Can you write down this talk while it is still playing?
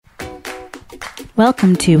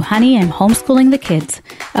Welcome to Honey, I'm Homeschooling the Kids,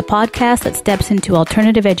 a podcast that steps into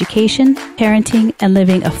alternative education, parenting, and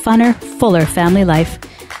living a funner, fuller family life.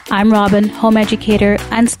 I'm Robin, home educator,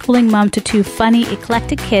 unschooling mom to two funny,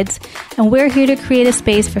 eclectic kids, and we're here to create a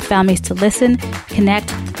space for families to listen,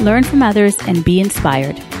 connect, learn from others, and be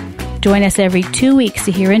inspired. Join us every 2 weeks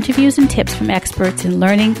to hear interviews and tips from experts in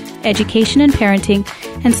learning, education, and parenting,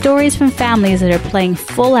 and stories from families that are playing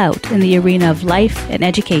full out in the arena of life and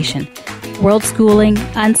education. World schooling,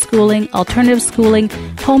 unschooling, alternative schooling,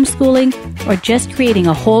 homeschooling, or just creating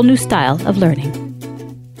a whole new style of learning.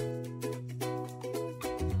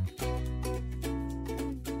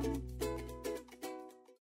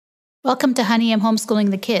 Welcome to Honey, I'm Homeschooling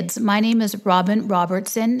the Kids. My name is Robin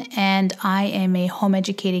Robertson, and I am a home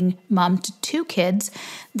educating mom to two kids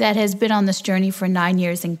that has been on this journey for 9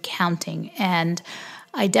 years and counting. And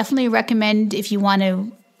I definitely recommend, if you want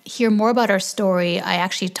to hear more about our story, I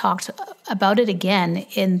actually talked about it again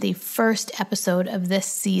in the first episode of this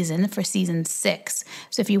season for season 6.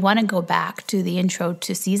 So if you want to go back to the intro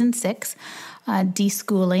to season 6,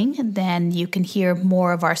 deschooling, then you can hear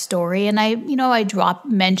more of our story. And I drop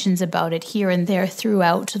mentions about it here and there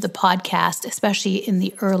throughout the podcast, especially in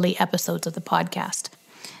the early episodes of the podcast.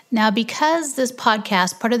 Now, because this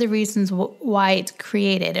podcast, part of the reasons why it's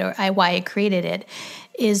created, or why I created it,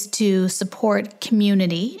 is to support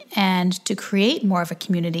community and to create more of a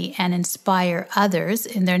community and inspire others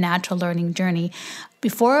in their natural learning journey.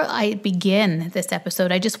 Before I begin this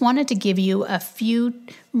episode, I just wanted to give you a few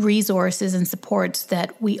resources and supports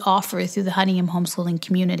that we offer through the Honey, I'm Homeschooling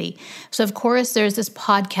community. So, of course, there's this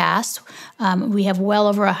podcast. We have well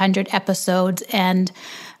over 100 episodes, and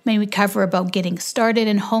we cover about getting started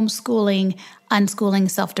in homeschooling, unschooling,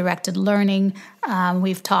 self-directed learning.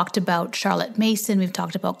 We've talked about Charlotte Mason. We've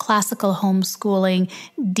talked about classical homeschooling,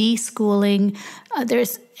 deschooling.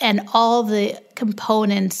 And all the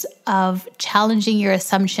components of challenging your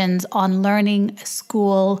assumptions on learning,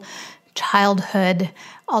 school, childhood,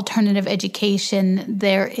 alternative education.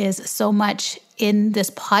 There is so much in this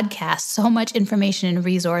podcast, so much information and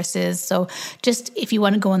resources. So just if you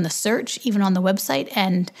want to go on the search, even on the website,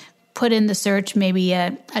 and put in the search maybe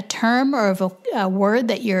a term or a word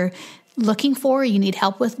that you're looking for, you need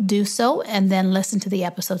help with, do so, and then listen to the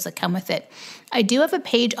episodes that come with it. I do have a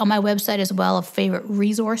page on my website as well of favorite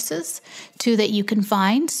resources too that you can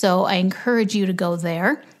find, so I encourage you to go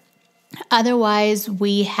there. Otherwise,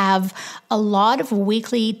 we have a lot of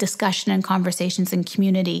weekly discussion and conversations in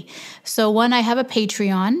community. So one, I have a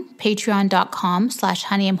Patreon,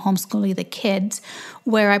 patreon.com/Honey, I'm Homeschooling the Kids,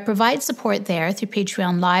 where I provide support there through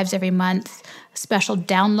Patreon Lives every month, special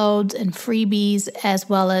downloads and freebies, as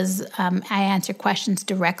well as I answer questions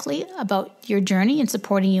directly about your journey and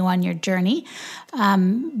supporting you on your journey.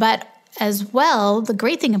 But as well, the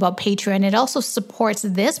great thing about Patreon, it also supports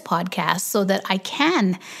this podcast so that I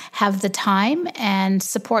can have the time and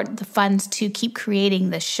support the funds to keep creating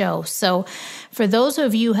this show. So for those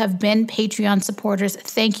of you who have been Patreon supporters,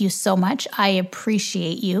 thank you so much. I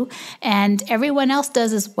appreciate you. And everyone else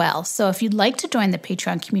does as well. So if you'd like to join the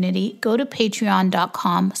Patreon community, go to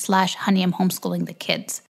patreon.com/Honey, I'm Homeschooling the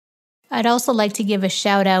Kids. I'd also like to give a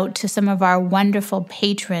shout out to some of our wonderful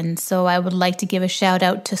patrons. So I would like to give a shout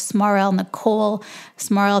out to Smarell Nicole.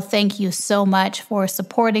 Smarell, thank you so much for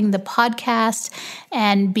supporting the podcast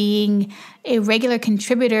and being a regular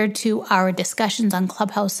contributor to our discussions on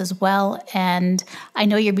Clubhouse as well. And I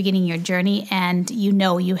know you're beginning your journey, and you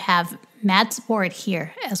know you have mad support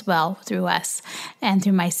here as well through us and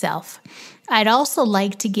through myself. I'd also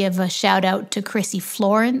like to give a shout out to Chrissy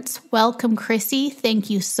Florence. Welcome, Chrissy. Thank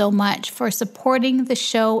you so much for supporting the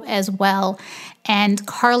show as well. And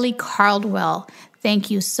Carly Cardwell.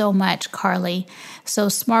 Thank you so much, Carly. So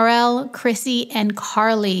Smarell, Chrissy, and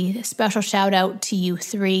Carly, special shout out to you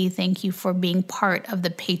three. Thank you for being part of the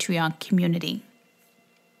Patreon community.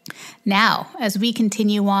 Now, as we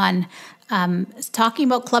continue on, talking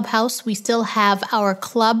about Clubhouse, we still have our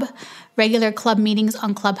regular club meetings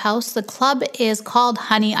on Clubhouse. The club is called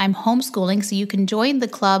Honey, I'm Homeschooling, so you can join the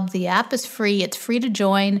club. The app is free. It's free to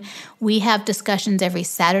join. We have discussions every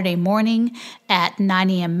Saturday morning at 9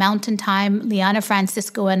 a.m. Mountain Time. Liana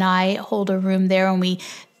Francisco and I hold a room there, and we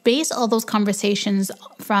base all those conversations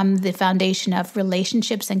from the foundation of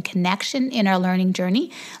relationships and connection in our learning journey.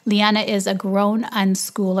 Liana is a grown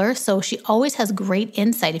unschooler, so she always has great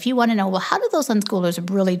insight. If you want to know, well, how do those unschoolers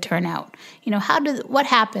really turn out? What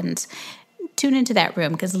happens? Tune into that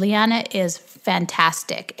room, because Liana is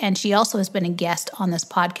fantastic. And she also has been a guest on this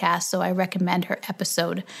podcast, so I recommend her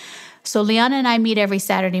episode. So Liana and I meet every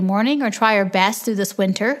Saturday morning, or try our best through this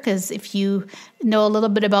winter, because if you know a little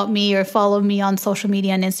bit about me or follow me on social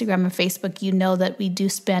media on Instagram and Facebook, you know that we do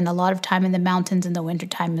spend a lot of time in the mountains in the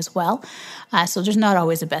wintertime as well. So there's not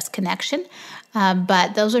always the best connection.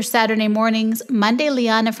 But those are Saturday mornings. Monday,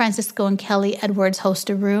 Liana, Francisco, and Kelly Edwards host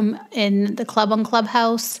a room in the club on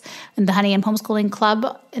Clubhouse, in the Honey I'm Homeschooling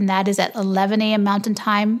Club, and that is at 11 a.m. Mountain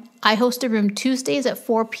Time. I host a room Tuesdays at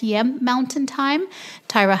 4 p.m. Mountain Time.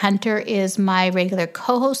 Tyra Hunter is my regular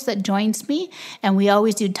co-host that joins me, and we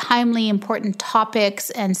always do timely, important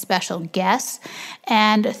topics and special guests.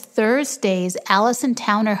 And Thursdays, Allison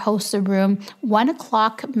Towner hosts a room 1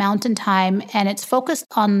 o'clock Mountain Time, and it's focused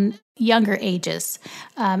on younger ages,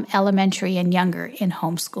 elementary and younger in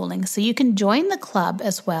homeschooling. So you can join the club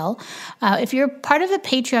as well. If you're part of a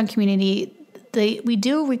Patreon community, we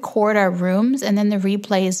do record our rooms, and then the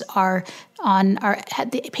replays are on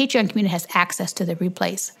the Patreon community has access to the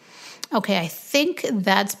replays. Okay, I think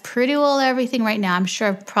that's pretty well everything right now. I'm sure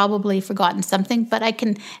I've probably forgotten something, but I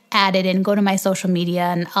can add it and go to my social media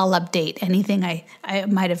and I'll update anything I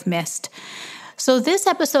might have missed. So this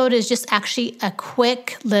episode is just actually a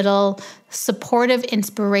quick little supportive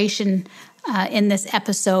inspiration in this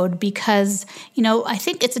episode because, I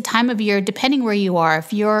think it's a time of year, depending where you are,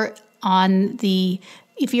 if you're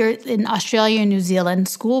in Australia or New Zealand,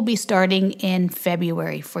 school will be starting in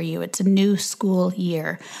February for you. It's a new school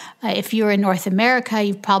year. If you're in North America,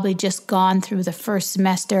 you've probably just gone through the first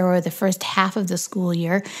semester or the first half of the school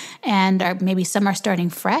year, and maybe some are starting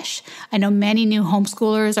fresh. I know many new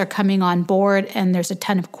homeschoolers are coming on board, and there's a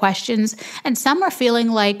ton of questions. And some are feeling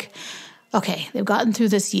like, okay, they've gotten through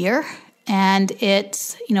this year, and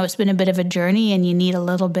it's been a bit of a journey, and you need a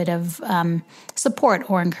little bit of support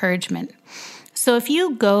or encouragement. So if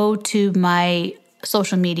you go to my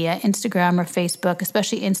social media, Instagram or Facebook,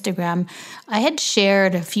 especially Instagram, I had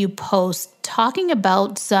shared a few posts talking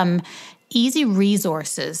about some easy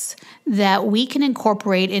resources that we can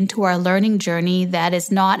incorporate into our learning journey that is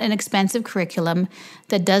not an expensive curriculum,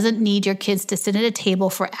 that doesn't need your kids to sit at a table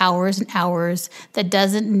for hours and hours, that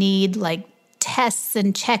doesn't need tests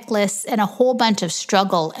and checklists and a whole bunch of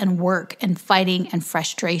struggle and work and fighting and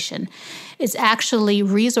frustration. It's actually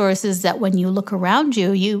resources that when you look around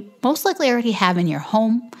you, you most likely already have in your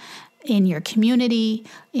home, in your community,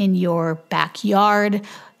 in your backyard,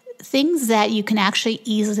 things that you can actually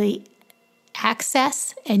easily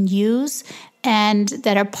access and use, and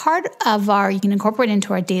that are part of you can incorporate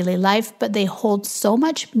into our daily life, but they hold so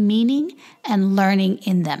much meaning and learning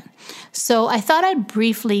in them. So I thought I'd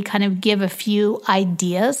briefly kind of give a few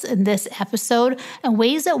ideas in this episode and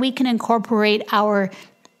ways that we can incorporate our,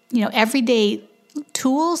 everyday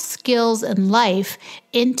tools, skills, and life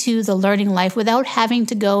into the learning life without having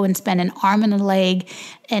to go and spend an arm and a leg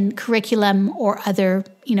and curriculum or other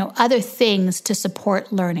things to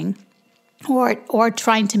support learning. Or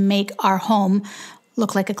trying to make our home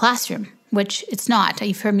look like a classroom, which it's not.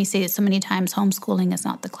 You've heard me say it so many times, homeschooling is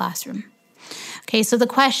not the classroom. Okay, so the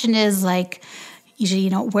question is usually,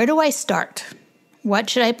 where do I start? What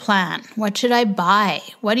should I plan? What should I buy?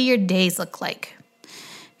 What do your days look like?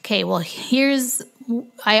 Okay, well,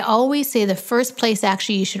 I always say the first place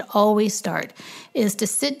actually you should always start is to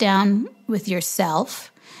sit down with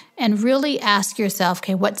yourself and really ask yourself,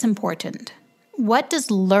 okay, what's important? What does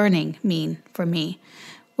learning mean for me?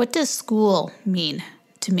 What does school mean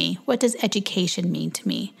to me? What does education mean to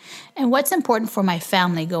me? And what's important for my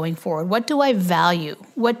family going forward? What do I value?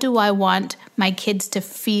 What do I want my kids to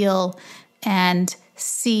feel and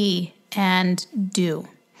see and do?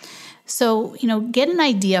 So, get an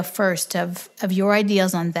idea first of your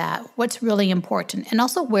ideas on that, what's really important, and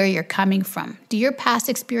also where you're coming from. Do your past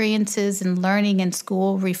experiences in learning in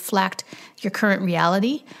school reflect your current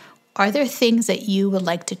reality? Are there things that you would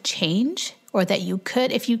like to change, or that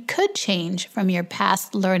if you could change from your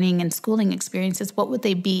past learning and schooling experiences, what would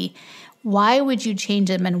they be? Why would you change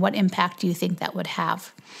them, and what impact do you think that would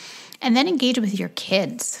have? And then engage with your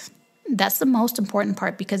kids. That's the most important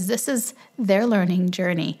part, because this is their learning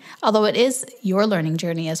journey, although it is your learning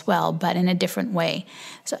journey as well, but in a different way.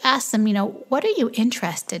 So ask them, what are you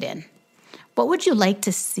interested in? What would you like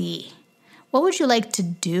to see? What would you like to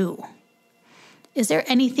do? Is there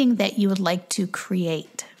anything that you would like to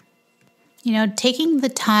create? Taking the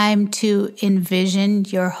time to envision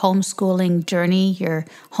your homeschooling journey, your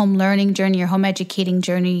home learning journey, your home educating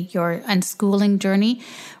journey, your unschooling journey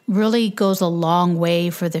really goes a long way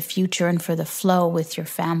for the future and for the flow with your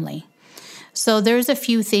family. So there's a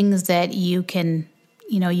few things that you can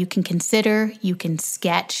consider, you can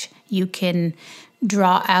sketch, you can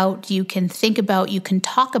draw out, you can think about, you can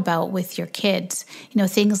talk about with your kids.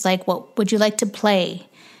 Things like, what would you like to play?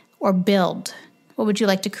 or build? What would you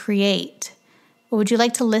like to create? What would you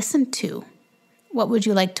like to listen to? What would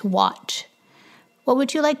you like to watch? What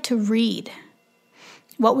would you like to read?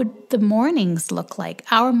 What would the mornings look like?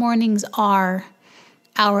 Our mornings are,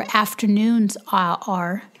 our afternoons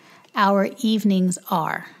are, our evenings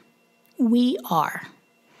are. We are.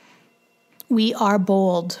 We are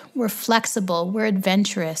bold. We're flexible. We're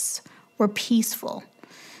adventurous. We're peaceful.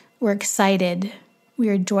 We're excited. We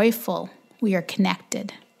are joyful. We are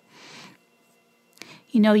connected.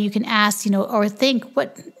 You can ask, or think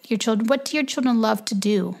what do your children love to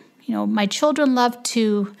do? My children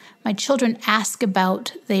ask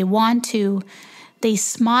about, they want to, they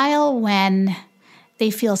smile when,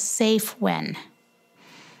 they feel safe when.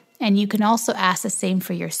 And you can also ask the same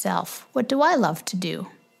for yourself. What do I love to do?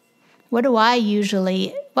 What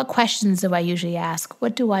questions do I usually ask?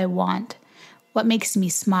 What do I want? What makes me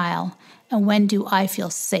smile? And when do I feel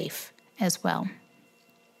safe as well?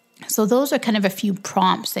 So those are kind of a few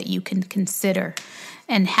prompts that you can consider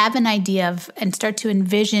and have an idea of and start to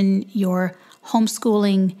envision your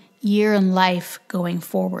homeschooling year in life going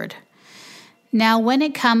forward. Now, when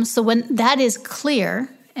that is clear,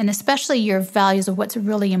 and especially your values of what's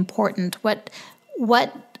really important, what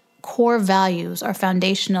core values are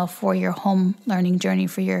foundational for your home learning journey,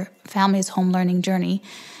 for your family's home learning journey,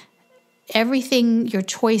 everything, your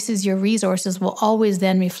choices, your resources will always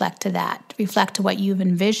then reflect to what you've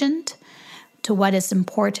envisioned, to what is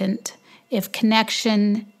important. If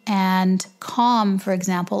connection and calm, for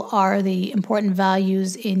example, are the important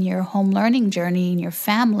values in your home learning journey, in your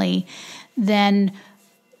family, then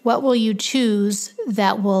what will you choose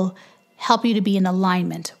that will help you to be in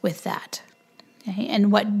alignment with that? Okay?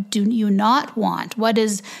 And what do you not want? What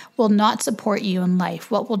will not support you in life?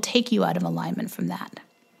 What will take you out of alignment from that?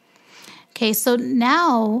 Okay, so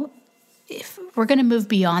now if we're going to move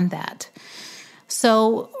beyond that.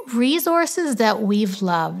 So resources that we've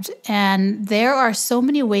loved, and there are so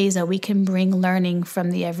many ways that we can bring learning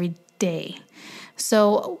from the everyday.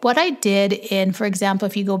 So what I did for example,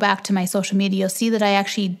 if you go back to my social media, you'll see that I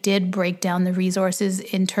actually did break down the resources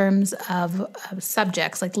in terms of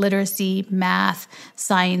subjects like literacy, math,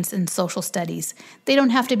 science, and social studies. They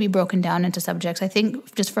don't have to be broken down into subjects. I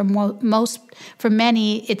think just for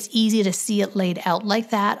many, it's easy to see it laid out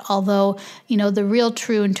like that. Although, the real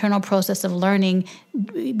true internal process of learning,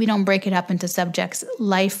 we don't break it up into subjects.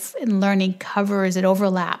 Life and learning covers, it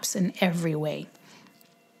overlaps in every way.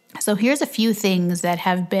 So here's a few things that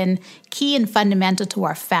have been key and fundamental to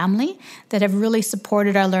our family that have really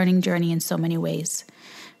supported our learning journey in so many ways.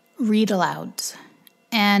 Read alouds.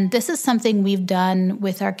 And this is something we've done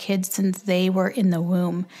with our kids since they were in the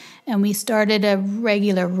womb. And we started a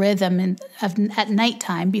regular rhythm at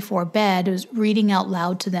nighttime before bed. It was reading out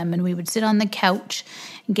loud to them. And we would sit on the couch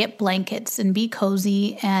and get blankets and be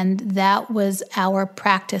cozy. And that was our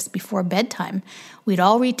practice before bedtime. We'd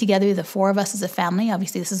all read together, the four of us as a family.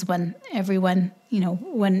 Obviously, this is when everyone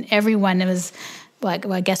was,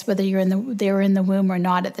 well, I guess whether they were in the womb or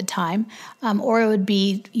not at the time, or it would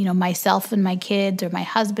be, myself and my kids or my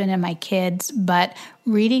husband and my kids. But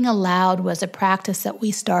reading aloud was a practice that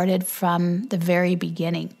we started from the very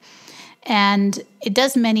beginning. And it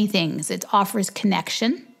does many things. It offers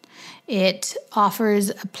connection. It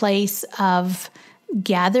offers a place of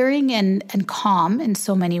gathering and calm in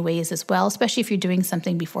so many ways as well, especially if you're doing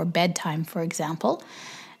something before bedtime, for example.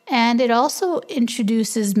 And it also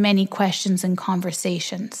introduces many questions and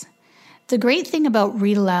conversations. The great thing about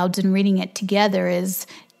read alouds and reading it together is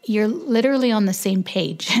you're literally on the same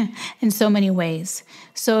page in so many ways.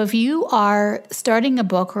 So if you are starting a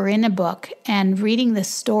book or in a book and reading this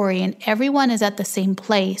story and everyone is at the same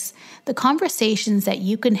place, the conversations that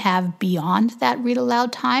you can have beyond that read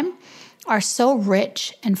aloud time are so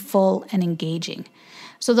rich and full and engaging.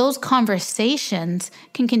 So those conversations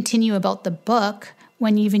can continue about the book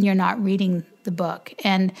when even you're not reading the book.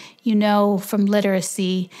 And from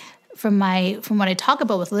literacy, from what I talk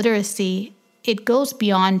about with literacy, it goes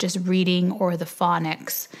beyond just reading or the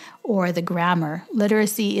phonics or the grammar.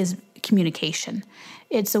 Literacy is communication.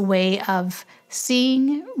 It's a way of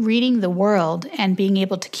seeing, reading the world, and being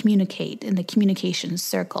able to communicate in the communication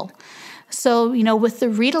circle. So, with the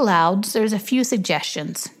read alouds, there's a few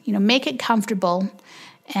suggestions. Make it comfortable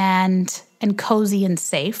and cozy and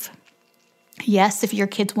safe. Yes, if your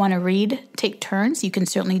kids want to read, take turns. You can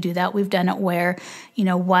certainly do that. We've done it where,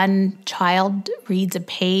 one child reads a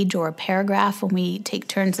page or a paragraph and we take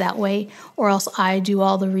turns that way, or else I do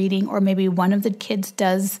all the reading, or maybe one of the kids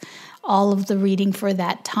does all of the reading for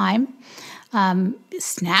that time.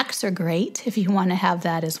 Snacks are great if you want to have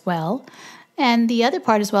that as well. And the other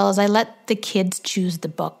part as well is I let the kids choose the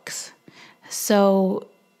books. So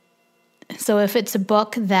So if it's a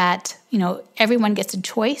book that, everyone gets a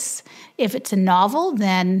choice, if it's a novel,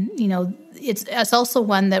 then, it's also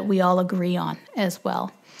one that we all agree on as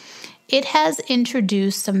well. It has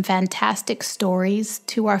introduced some fantastic stories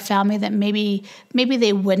to our family that maybe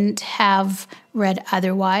they wouldn't have read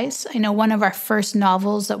otherwise. I know one of our first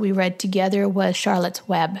novels that we read together was Charlotte's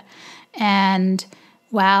Web. And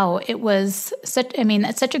wow, it was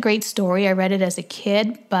it's such a great story. I read it as a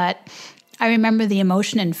kid, but I remember the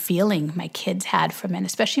emotion and feeling my kids had from it,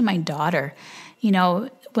 especially my daughter.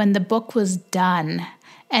 When the book was done,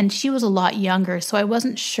 and she was a lot younger, so I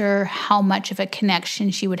wasn't sure how much of a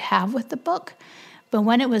connection she would have with the book. But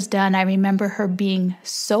when it was done, I remember her being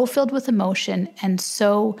so filled with emotion and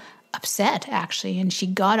so upset, actually. And she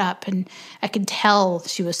got up, and I could tell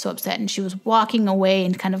she was so upset. And she was walking away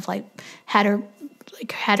and kind of had her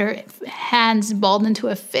hands balled into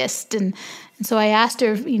a fist. And so I asked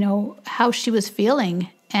her, how she was feeling.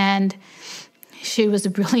 And she was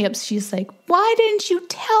really upset. She's like, "Why didn't you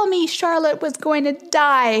tell me Charlotte was going to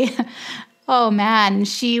die?" Oh man,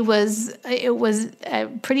 it was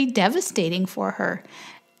pretty devastating for her,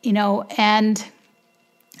 and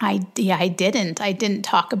I didn't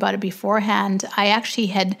talk about it beforehand. I actually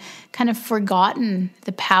had kind of forgotten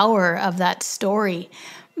the power of that story.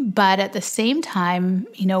 But at the same time,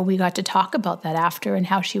 we got to talk about that after and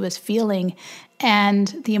how she was feeling and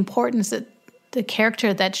the importance that the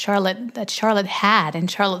character that Charlotte had in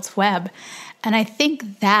Charlotte's Web. And I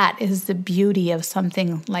think that is the beauty of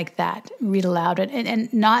something like that, read aloud,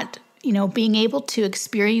 and not, being able to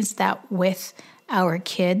experience that with our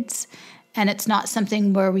kids. And it's not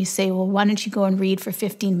something where we say, well, why don't you go and read for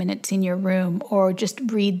 15 minutes in your room, or just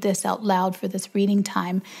read this out loud for this reading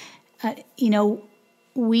time.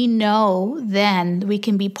 We know then we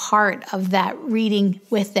can be part of that reading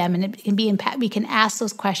with them, and it can be we can ask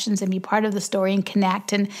those questions and be part of the story and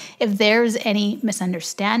connect. And if there's any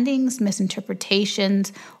misunderstandings,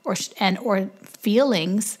 misinterpretations, or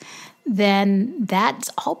feelings, then that's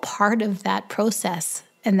all part of that process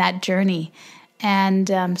and that journey. And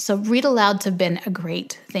so read alouds have been a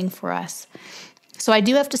great thing for us. So I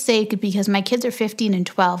do have to say, because my kids are 15 and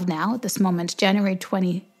 12 now at this moment, January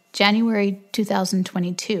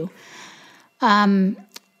 2022.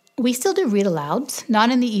 We still do read alouds,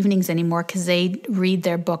 not in the evenings anymore because they read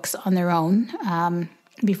their books on their own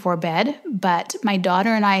before bed. But my daughter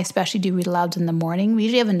and I especially do read alouds in the morning. We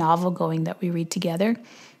usually have a novel going that we read together.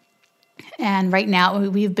 And right now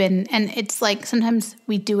and it's like sometimes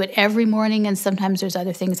we do it every morning and sometimes there's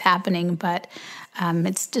other things happening, but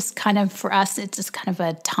it's just kind of, for us, it's just kind of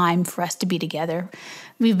a time for us to be together.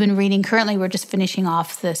 We've been reading, currently we're just finishing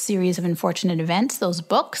off the series of Unfortunate Events, those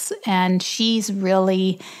books, and she's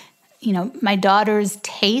really, my daughter's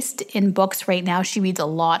taste in books right now, she reads a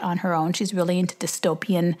lot on her own. She's really into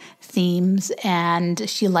dystopian themes, and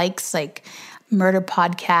she likes murder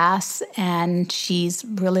podcasts, and she's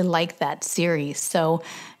really liked that series. So,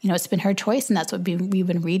 it's been her choice, and that's what we've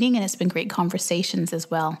been reading, and it's been great conversations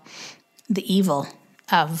as well. The evil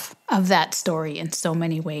of that story in so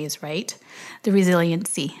many ways, right? The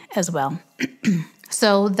resiliency as well.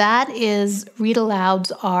 So that is, read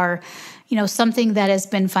alouds are, something that has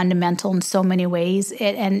been fundamental in so many ways.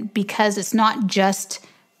 And because it's not just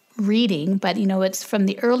reading, but it's from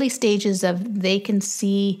the early stages of they can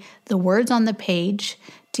see the words on the page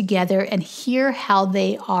together and hear how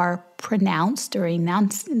they are pronounced or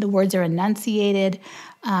the words are enunciated,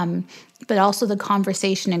 but also the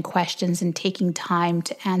conversation and questions and taking time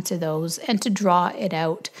to answer those and to draw it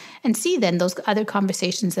out and see then those other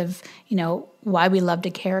conversations of, why we loved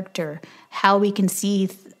a character, how we can see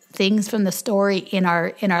things from the story in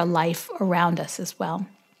our life around us as well.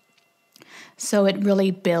 So it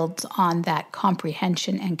really builds on that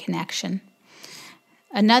comprehension and connection.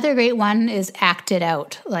 Another great one is act it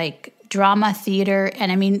out, like drama, theater.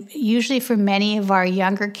 And usually for many of our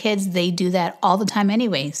younger kids, they do that all the time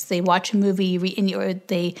anyways. They watch a movie, or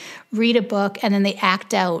they read a book, and then they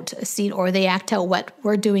act out a scene, or they act out what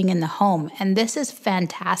we're doing in the home. And this is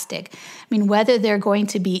fantastic. Whether they're going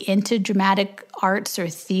to be into dramatic arts or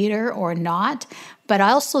theater or not, but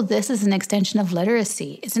also this is an extension of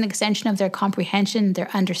literacy. It's an extension of their comprehension, their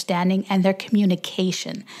understanding, and their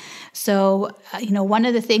communication. So, one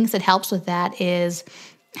of the things that helps with that is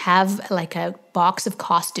have a box of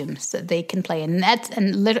costumes that they can play in.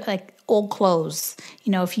 And literally old clothes.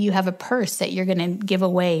 If you have a purse that you're going to give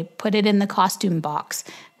away, put it in the costume box.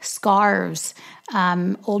 Scarves,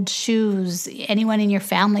 old shoes, anyone in your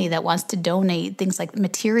family that wants to donate, things like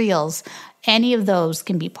materials, any of those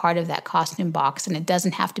can be part of that costume box, and it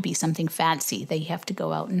doesn't have to be something fancy that you have to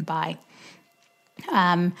go out and buy.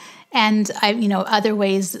 And other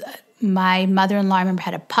ways, My mother-in-law, I remember,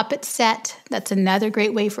 had a puppet set. That's another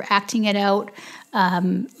great way for acting it out.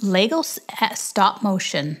 Lego stop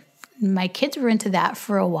motion. My kids were into that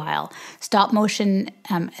for a while. Stop motion,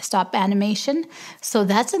 stop animation. So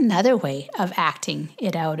that's another way of acting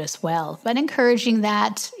it out as well. But encouraging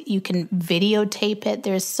that, you can videotape it.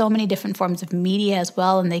 There's so many different forms of media as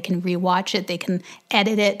well, and they can rewatch it. They can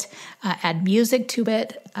edit it, add music to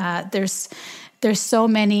it. There's so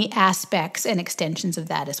many aspects and extensions of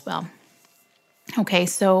that as well. Okay,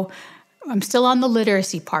 so I'm still on the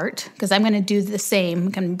literacy part because I'm going to do the same. I'm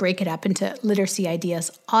going to break it up into literacy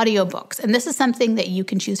ideas, audiobooks. And this is something that you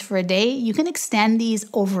can choose for a day. You can extend these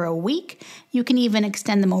over a week. You can even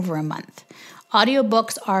extend them over a month.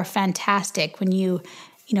 Audiobooks are fantastic when you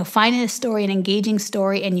find a story, an engaging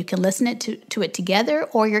story, and you can listen to it together,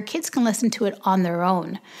 or your kids can listen to it on their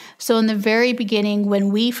own. So in the very beginning,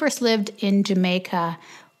 when we first lived in Jamaica,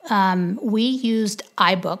 we used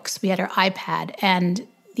iBooks. We had our iPad, and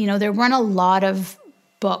there weren't a lot of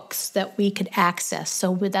books that we could access.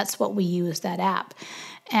 So that's what we used, that app.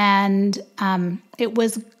 And it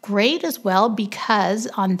was great as well because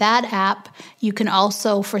on that app, you can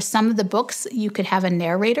also, for some of the books, you could have a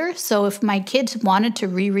narrator. So if my kids wanted to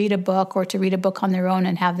reread a book or to read a book on their own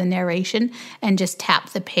and have the narration and just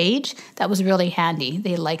tap the page, that was really handy.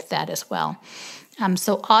 They liked that as well.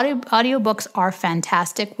 So audiobooks are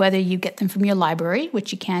fantastic, whether you get them from your library,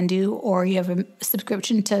 which you can do, or you have a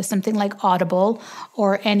subscription to something like Audible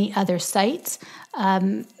or any other sites.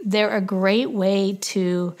 They're a great way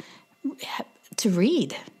to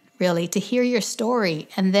read, really, to hear your story.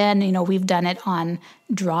 And then, we've done it on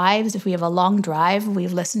drives. If we have a long drive,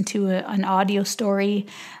 we've listened to an audio story.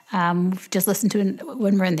 We've just listened to it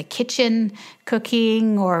when we're in the kitchen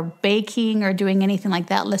cooking or baking or doing anything like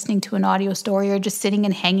that, listening to an audio story, or just sitting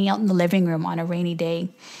and hanging out in the living room on a rainy day.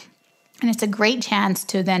 And it's a great chance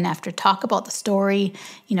to then, after talk about the story,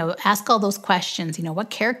 ask all those questions. What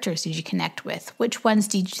characters did you connect with? Which ones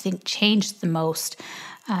did you think changed the most?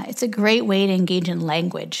 It's a great way to engage in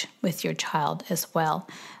language with your child as well,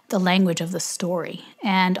 the language of the story,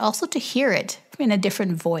 and also to hear it in a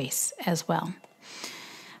different voice as well.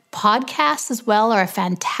 Podcasts as well are a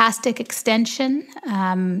fantastic extension.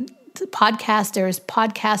 There's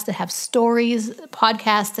podcasts that have stories,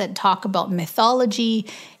 podcasts that talk about mythology,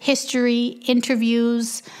 history,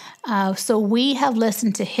 interviews. So we have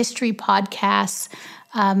listened to history podcasts.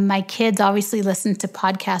 My kids obviously listen to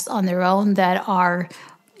podcasts on their own that are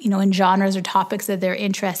in genres or topics that they're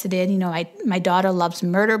interested in. My daughter loves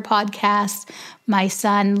murder podcasts. My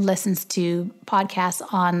son listens to podcasts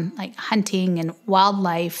on like hunting and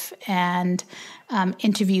wildlife and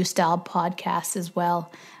interview style podcasts as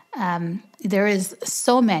well. There is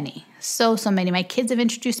so many. My kids have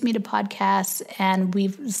introduced me to podcasts, and we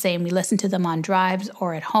listen to them on drives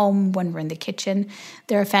or at home when we're in the kitchen.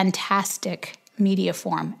 They're a fantastic media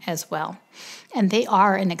form as well. And they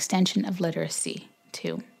are an extension of literacy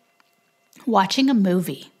too. Watching a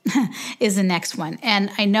movie is the next one. And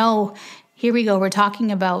I know, here we go, we're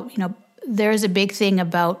talking about, there's a big thing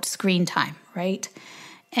about screen time, right?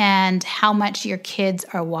 And how much your kids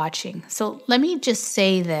are watching. So let me just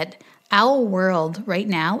say that our world right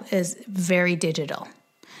now is very digital.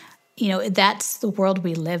 That's the world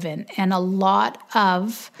we live in. And a lot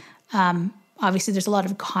of, obviously there's a lot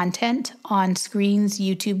of content on screens,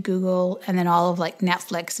 YouTube, Google, and then all of like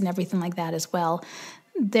Netflix and everything like that as well.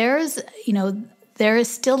 There is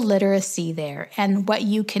still literacy there, and what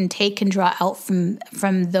you can take and draw out from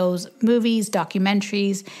those movies,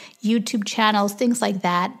 documentaries, YouTube channels, things like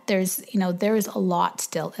that. There is a lot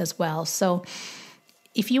still as well. So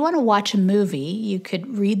if you want to watch a movie, you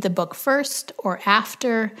could read the book first or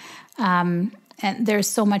after, and there's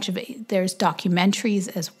so much of it. There's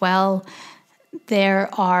documentaries as well. There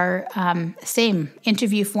are same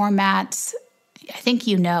interview formats. I think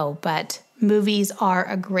but movies are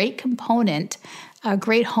a great component, a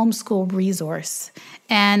great homeschool resource.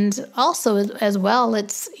 And also as well,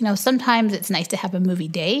 it's, sometimes it's nice to have a movie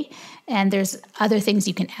day, and there's other things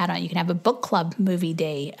you can add on. You can have a book club movie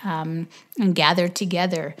day and gather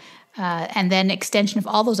together. And then extension of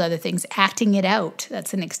all those other things, acting it out,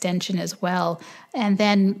 that's an extension as well. And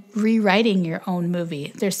then rewriting your own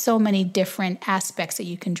movie. There's so many different aspects that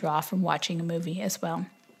you can draw from watching a movie as well.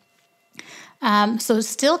 So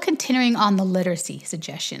still continuing on the literacy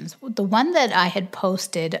suggestions, the one that I had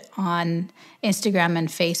posted on Instagram and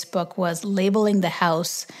Facebook was labeling the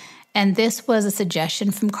house. And this was a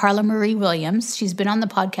suggestion from Carla Marie Williams. She's been on the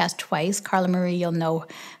podcast twice. Carla Marie, you'll know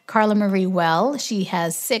Carla Marie well. She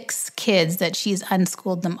has 6 kids that she's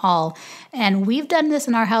unschooled them all. And we've done this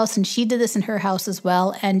in our house, and she did this in her house as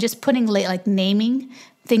well. And just putting naming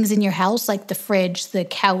things in your house, like the fridge, the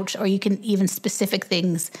couch, or you can even specific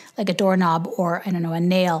things like a doorknob or, I don't know, a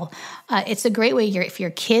nail. It's a great way if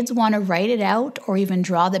your kids want to write it out or even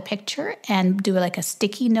draw the picture and do like a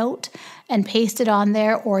sticky note and paste it on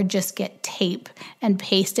there, or just get tape and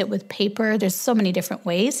paste it with paper. There's so many different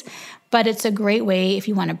ways, but it's a great way if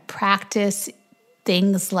you want to practice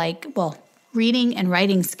things like, well, reading and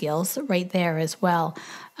writing skills right there as well,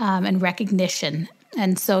 and recognition.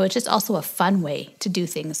 And so it's just also a fun way to do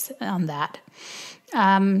things on that.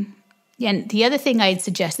 And the other thing I'd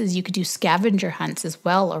suggest is you could do scavenger hunts as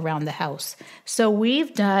well around the house. So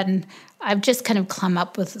I've just kind of come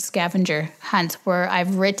up with scavenger hunts where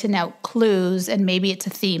I've written out clues, and maybe it's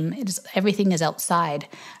a theme. Everything is outside,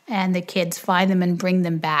 and the kids find them and bring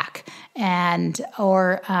them back.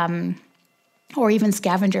 Or even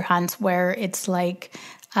scavenger hunts where it's like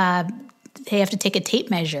they have to take a tape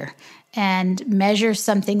measure and measure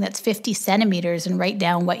something that's 50 centimeters and write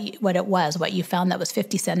down what you found that was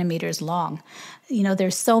 50 centimeters long.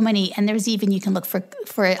 There's so many, and there's even, you can look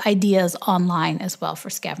for ideas online as well for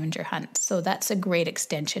scavenger hunts. So that's a great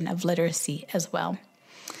extension of literacy as well.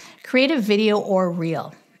 Create a video or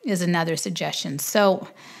reel is another suggestion. So,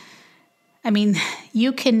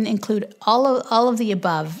 you can include all of the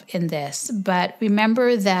above in this, but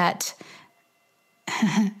remember that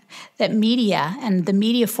that media and the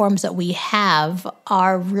media forms that we have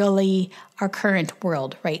are really our current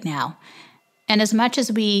world right now. And as much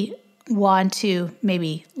as we want to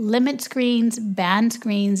maybe limit screens, ban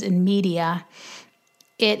screens in media,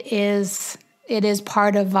 it is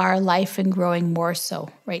part of our life and growing more so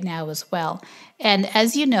right now as well. And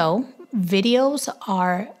as you know, videos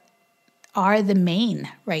are the main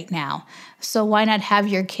right now. So why not have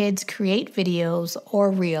your kids create videos or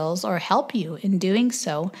reels or help you in doing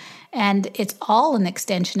so? And it's all an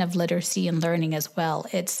extension of literacy and learning as well.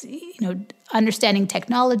 It's, understanding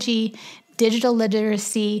technology, digital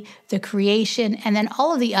literacy, the creation, and then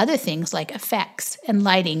all of the other things like effects and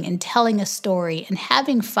lighting and telling a story and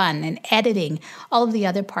having fun and editing, all of the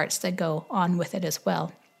other parts that go on with it as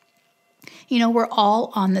well. We're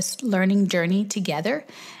all on this learning journey together.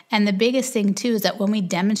 And the biggest thing, too, is that when we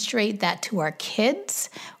demonstrate that to our kids,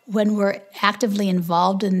 when we're actively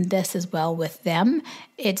involved in this as well with them,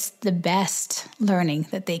 it's the best learning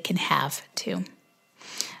that they can have, too.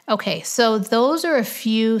 Okay, so those are a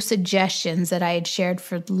few suggestions that I had shared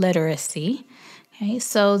for literacy. Okay,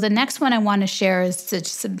 so the next one I want to share is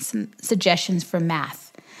some suggestions for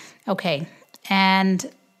math. Okay,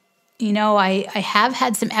 and I have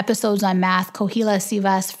had some episodes on math. Kohila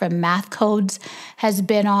Sivas from Math Codes has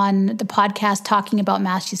been on the podcast talking about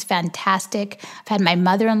math. She's fantastic. I've had my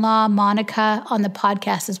mother-in-law, Monica, on the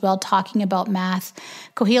podcast as well talking about math.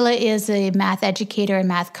 Kohila is a math educator and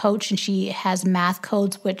math coach, and she has Math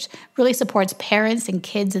Codes, which really supports parents and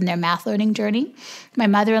kids in their math learning journey. My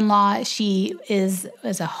mother-in-law, she is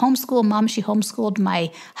a homeschool mom. She homeschooled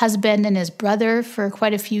my husband and his brother for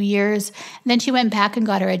quite a few years. And then she went back and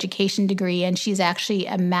got her education degree, and she's actually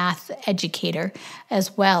a math educator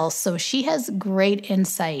as well. So she has great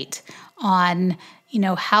insight on,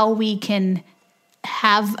 how we can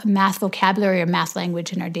have math vocabulary or math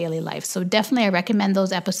language in our daily life. So definitely I recommend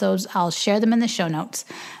those episodes. I'll share them in the show notes.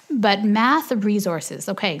 But math resources,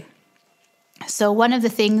 okay. So one of the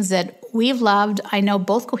things that we've loved, I know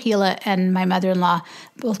both Kohila and my mother-in-law,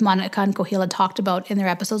 both Monica and Kohila talked about in their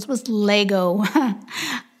episodes, was Lego.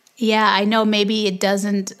 Yeah, I know maybe it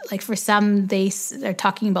doesn't, like for some, they're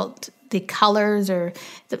talking about the colors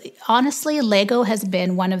honestly, Lego has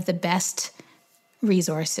been one of the best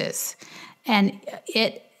resources. And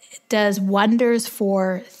it does wonders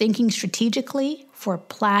for thinking strategically, for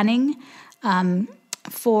planning,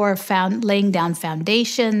 for laying down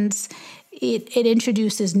foundations. It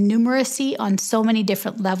introduces numeracy on so many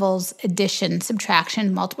different levels: addition,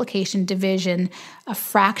 subtraction, multiplication, division,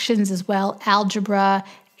 fractions as well, algebra,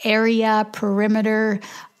 area, perimeter.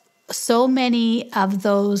 So many of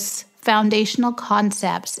those foundational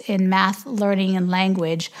concepts in math learning and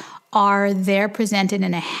language are there presented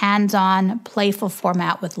in a hands-on, playful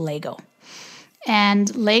format with Lego.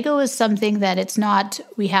 And Lego is something that it's not,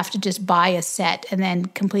 we have to just buy a set and then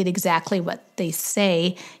complete exactly what they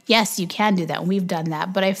say. Yes, you can do that, and we've done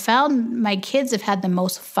that. But I found my kids have had the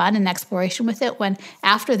most fun and exploration with it when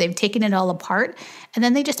after they've taken it all apart, and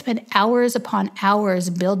then they just spend hours upon hours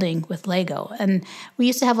building with Lego. And we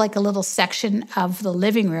used to have like a little section of the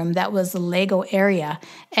living room that was the Lego area,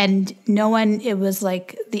 and it was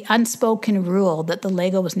like the unspoken rule that the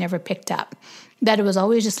Lego was never picked up. that it was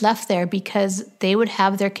always just left there because they would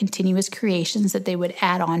have their continuous creations that they would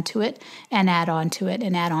add on to it and add on to it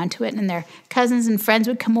and add on to it. And their cousins and friends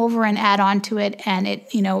would come over and add on to it. And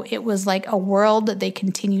it was like a world that they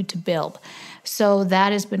continued to build. So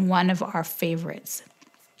that has been one of our favorites.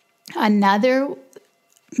 Another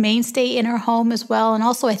mainstay in our home as well, and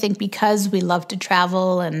also I think because we love to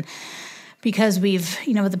travel and because we've,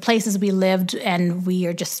 the places we lived, and we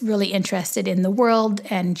are just really interested in the world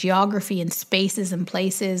and geography and spaces and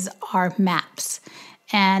places, are maps.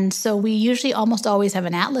 And so we usually almost always have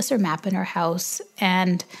an atlas or map in our house.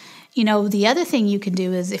 And, the other thing you can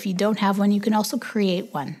do is if you don't have one, you can also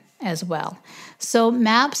create one as well. So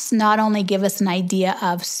maps not only give us an idea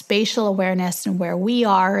of spatial awareness and where we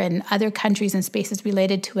are and other countries and spaces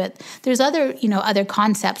related to it. There's other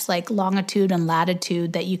concepts like longitude and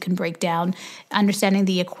latitude that you can break down, understanding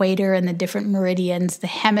the equator and the different meridians, the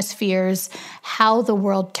hemispheres, how the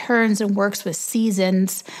world turns and works with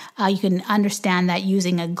seasons. You can understand that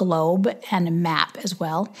using a globe and a map as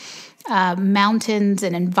well. Mountains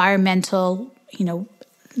and environmental,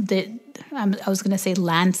 I was going to say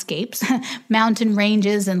landscapes, mountain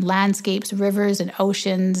ranges and landscapes, rivers and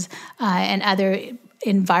oceans, and other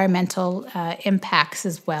environmental impacts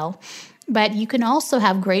as well. But you can also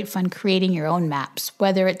have great fun creating your own maps,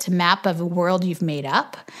 whether it's a map of a world you've made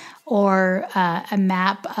up or a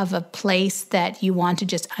map of a place that you want to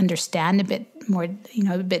just understand a bit more,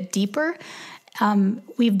 a bit deeper.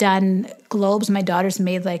 We've done globes. My daughter's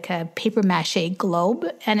made like a paper mache globe.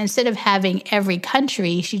 And instead of having every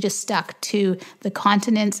country, she just stuck to the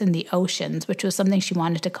continents and the oceans, which was something she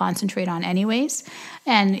wanted to concentrate on anyways.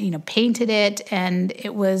 And, painted it. And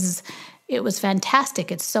it was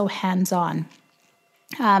fantastic. It's so hands-on.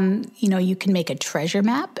 You can make a treasure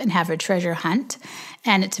map and have a treasure hunt.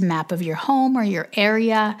 And it's a map of your home or your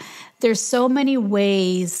area. There's so many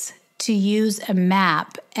ways to use a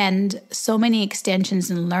map and so many extensions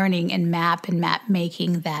in learning and map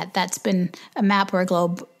making that's been a map or a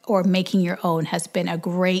globe or making your own has been a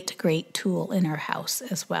great, great tool in our house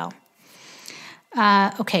as well.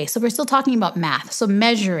 Okay, so we're still talking about math. So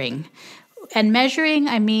measuring. And measuring,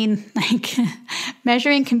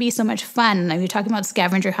 measuring can be so much fun. We're talking about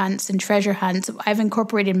scavenger hunts and treasure hunts. I've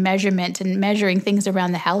incorporated measurement and measuring things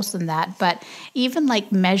around the house and that. But even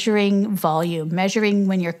like measuring volume, measuring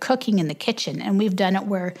when you're cooking in the kitchen. And we've done it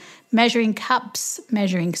where measuring cups,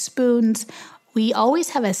 measuring spoons. We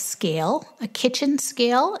always have a scale, a kitchen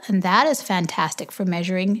scale, and that is fantastic for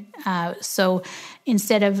measuring. So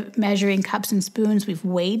instead of measuring cups and spoons, we've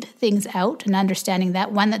weighed things out and understanding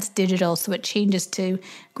that. One that's digital, so it changes to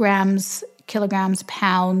grams, kilograms,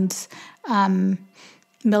 pounds, milliliters,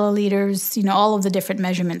 all of the different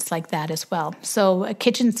measurements like that as well. So a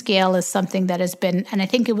kitchen scale is something that has been, and I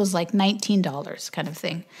think it was like $19 kind of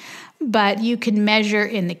thing. But you can measure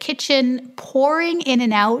in the kitchen, pouring in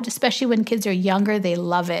and out, especially when kids are younger, they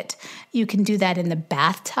love it. You can do that in the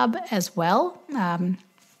bathtub as well.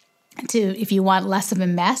 If you want less of a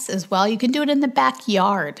mess as well, you can do it in the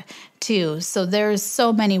backyard too. So there's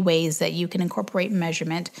so many ways that you can incorporate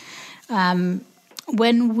measurement.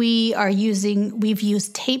 When we've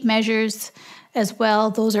used tape measures as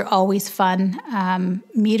well. Those are always fun.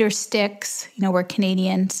 Meter sticks, we're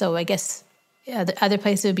Canadian, so I guess the other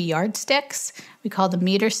place would be yardsticks. We call them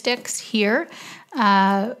meter sticks here.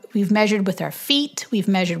 We've measured with our feet. We've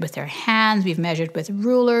measured with our hands. We've measured with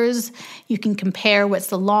rulers. You can compare what's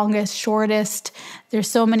the longest, shortest. There's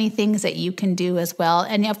so many things that you can do as well.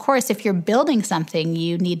 And of course, if you're building something,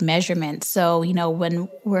 you need measurements. So, when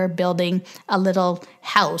we're building a little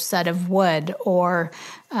house out of wood or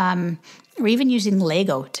even using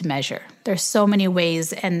Lego to measure. There's so many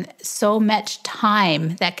ways and so much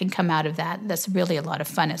time that can come out of that. That's really a lot of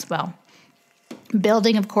fun as well.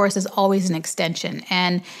 Building, of course, is always an extension,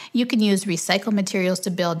 and you can use recycled materials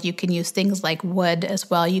to build. You can use things like wood as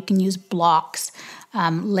well. You can use blocks,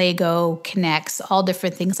 Lego, K'NEX, all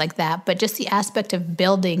different things like that. But just the aspect of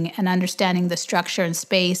building and understanding the structure and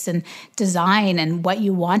space and design and what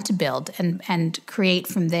you want to build and create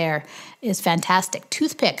from there is fantastic.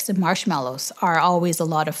 Toothpicks and marshmallows are always a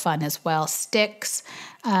lot of fun as well. Sticks,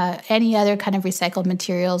 any other kind of recycled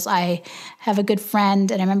materials. I have a good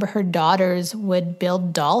friend, and I remember her daughters would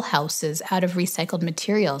build doll houses out of recycled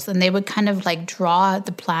materials, and they would kind of like draw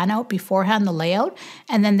the plan out beforehand, the layout,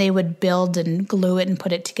 and then they would build and glue it and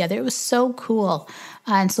put it together. It was so cool.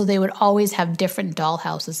 And so they would always have different doll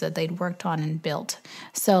houses that they'd worked on and built.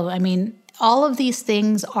 So, all of these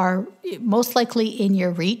things are most likely in your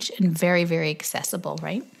reach and very, very accessible,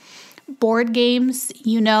 right? board games,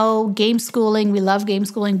 game schooling. We love game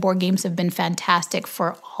schooling. Board games have been fantastic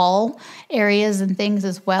for all areas and things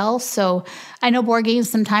as well. So I know board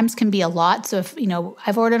games sometimes can be a lot. So if,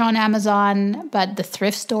 I've ordered on Amazon, but the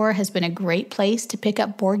thrift store has been a great place to pick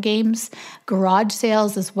up board games, garage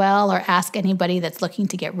sales as well, or ask anybody that's looking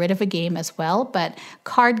to get rid of a game as well. But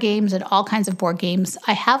card games and all kinds of board games.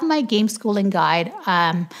 I have my game schooling guide.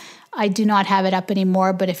 I do not have it up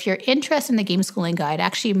anymore, but if you're interested in the game schooling guide,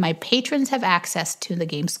 actually my patrons have access to the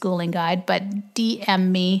game schooling guide, but DM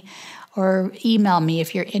me or email me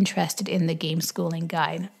if you're interested in the game schooling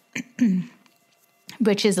guide,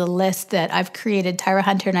 which is a list that I've created. Tyra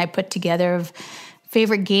Hunter and I put together of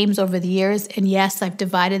favorite games over the years. And yes, I've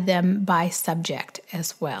divided them by subject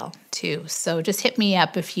as well too. So just hit me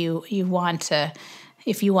up if you want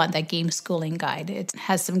that game schooling guide. It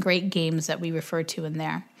has some great games that we refer to in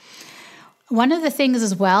there. One of the things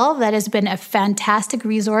as well that has been a fantastic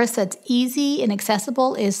resource that's easy and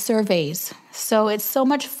accessible is surveys. So it's so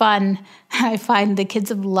much fun. I find the kids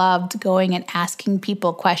have loved going and asking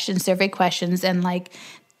people questions, survey questions, and like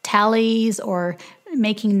tallies or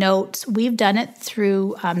making notes. We've done it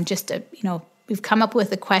through we've come up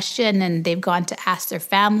with a question and they've gone to ask their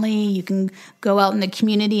family. You can go out in the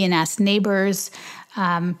community and ask neighbors,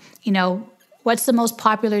 what's the most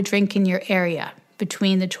popular drink in your area?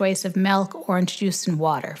 Between the choice of milk, orange juice, and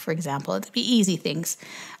water, for example. It'd be easy things.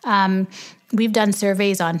 We've done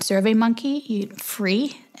surveys on SurveyMonkey,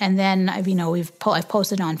 free, and then I've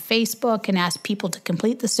posted on Facebook and asked people to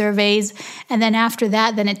complete the surveys, and then after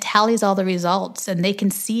that, then it tallies all the results, and they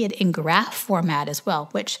can see it in graph format as well,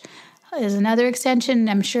 which is another extension.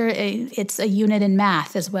 I'm sure it's a unit in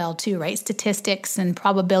math as well too, right? Statistics and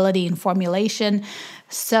probability and formulation.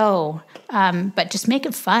 So, but just make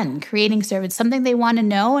it fun, creating surveys, something they want to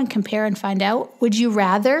know and compare and find out. Would you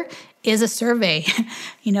rather is a survey.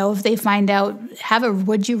 If they find out, have a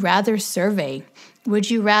would you rather survey.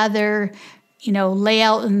 Would you rather, lay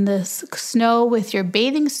out in the snow with your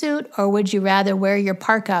bathing suit, or would you rather wear your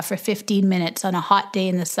parka for 15 minutes on a hot day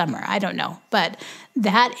in the summer? I don't know. But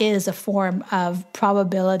that is a form of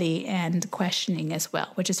probability and questioning as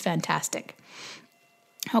well, which is fantastic.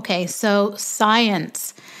 Okay, so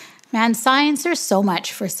science. Man, science, there's so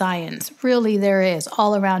much for science. Really, there is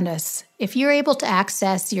all around us. If you're able to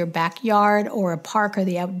access your backyard or a park or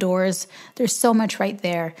the outdoors, there's so much right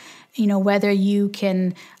there. Whether you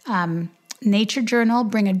can nature journal,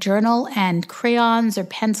 bring a journal and crayons or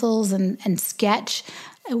pencils and sketch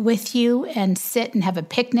with you and sit and have a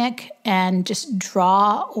picnic and just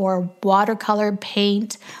draw or watercolor,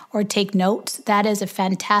 paint, or take notes. That is a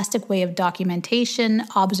fantastic way of documentation,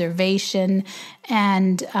 observation,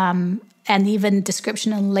 and even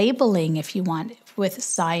description and labeling if you want with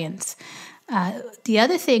science. The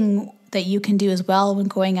other thing that you can do as well when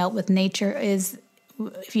going out with nature is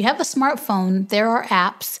if you have a smartphone, there are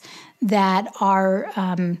apps that are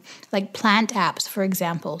like plant apps, for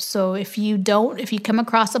example. So if you come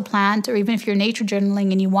across a plant, or even if you're nature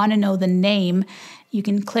journaling and you want to know the name, you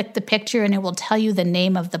can click the picture and it will tell you the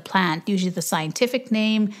name of the plant, usually the scientific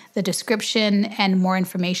name, the description, and more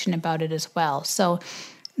information about it as well. So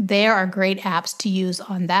there are great apps to use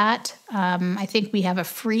on that. I think we have a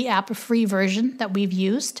free version that we've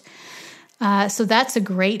used. So that's a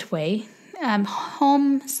great way.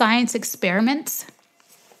 Home science experiments.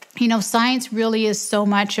 Science really is so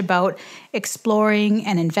much about exploring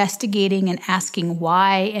and investigating and asking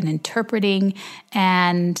why and interpreting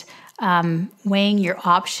and weighing your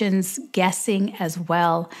options, guessing as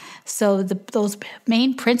well. So those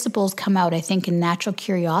main principles come out, I think, in natural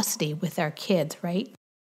curiosity with our kids, right?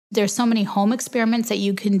 There's so many home experiments that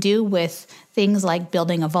you can do with things like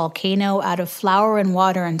building a volcano out of flour and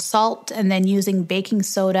water and salt, and then using baking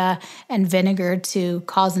soda and vinegar to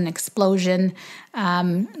cause an explosion.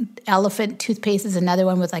 Elephant toothpaste is another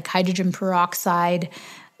one with like hydrogen peroxide.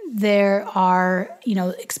 There are,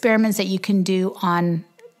 experiments that you can do on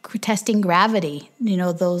testing gravity.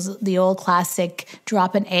 The old classic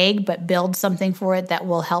drop an egg, but build something for it that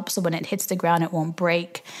will help so when it hits the ground, it won't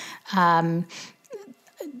break.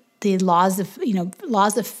 The laws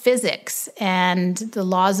of physics and the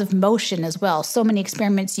laws of motion as well. So many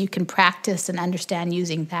experiments you can practice and understand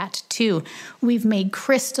using that too. We've made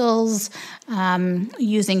crystals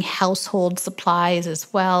using household supplies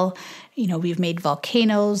as well. We've made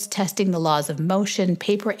volcanoes, testing the laws of motion,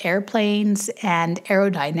 paper airplanes, and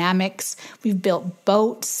aerodynamics. We've built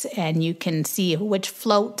boats, and you can see which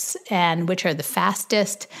floats and which are the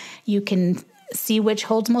fastest. You can see which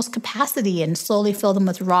holds most capacity and slowly fill them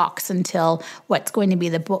with rocks until what's going to be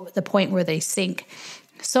the point where they sink.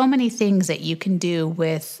 So many things that you can do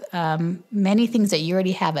with many things that you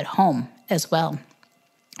already have at home as well.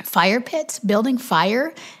 Fire pits, building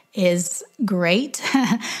fire is great.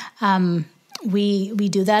 We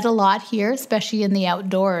do that a lot here, especially in the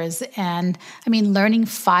outdoors. And I mean, learning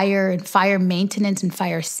fire and fire maintenance and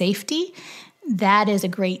fire safety, that is a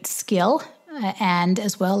great skill. And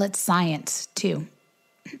as well, it's science too.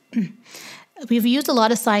 We've used a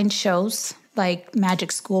lot of science shows like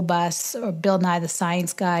Magic School Bus or Bill Nye the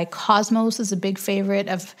Science Guy. Cosmos is a big favorite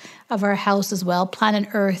of our house as well. Planet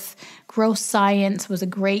Earth, Gross Science was a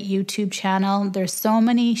great YouTube channel. There's so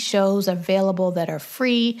many shows available that are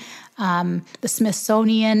free. The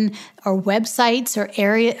Smithsonian or websites or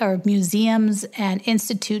area or museums and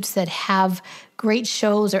institutes that have great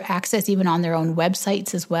shows or access even on their own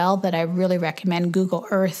websites as well that I really recommend. Google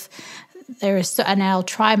Earth. And I'll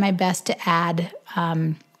try my best to add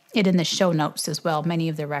it in the show notes as well, many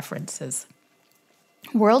of the references.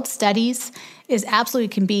 World studies is absolutely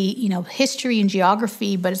can be, history and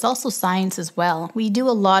geography, but it's also science as well. We do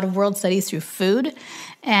a lot of world studies through food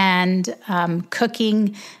and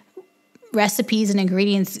cooking recipes and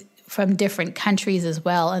ingredients from different countries as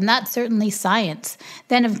well. And that's certainly science.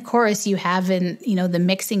 Then, of course, you have the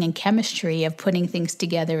mixing and chemistry of putting things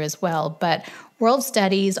together as well. But world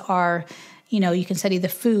studies are, you can study the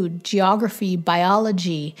food, geography,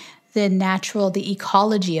 biology, the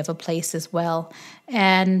ecology of a place as well.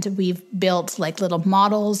 And we've built like little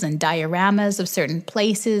models and dioramas of certain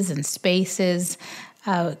places and spaces,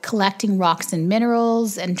 collecting rocks and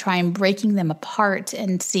minerals and trying breaking them apart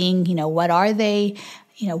and seeing, what are they,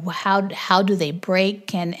 how do they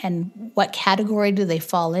break and what category do they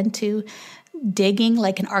fall into? Digging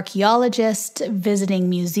like an archaeologist,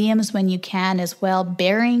 visiting museums when you can as well,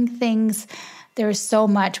 burying things. There is so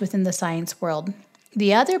much within the science world.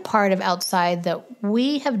 The other part of outside that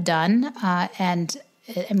we have done, and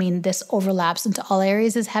I mean, this overlaps into all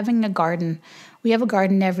areas, is having a garden. We have a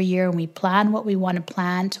garden every year and we plan what we want to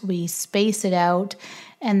plant. We space it out.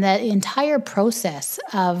 And the entire process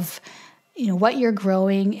of what you're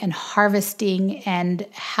growing and harvesting and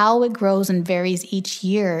how it grows and varies each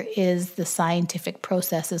year is the scientific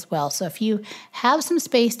process as well. So if you have some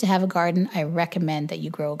space to have a garden, I recommend that you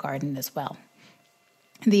grow a garden as well.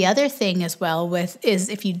 The other thing as well is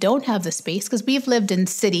if you don't have the space, because we've lived in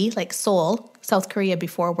city like Seoul, South Korea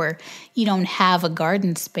before, where you don't have a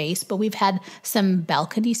garden space, but we've had some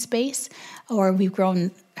balcony space, or we've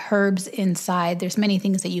grown herbs inside. There's many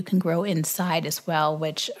things that you can grow inside as well,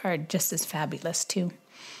 which are just as fabulous too.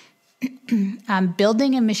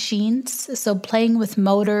 Building and machines, so playing with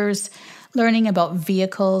motors, learning about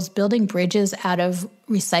vehicles, building bridges out of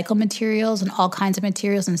recycled materials and all kinds of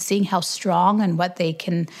materials and seeing how strong and what they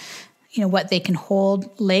can hold.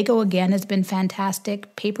 Lego, again, has been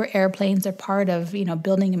fantastic. Paper airplanes are part of,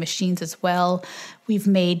 building machines as well. We've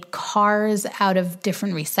made cars out of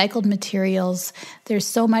different recycled materials. There's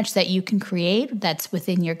so much that you can create that's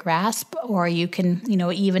within your grasp, or you can,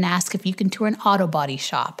 even ask if you can tour an auto body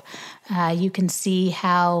shop. You can see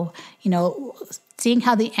how, seeing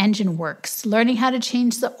how the engine works, learning how to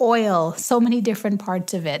change the oil, so many different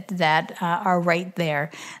parts of it that are right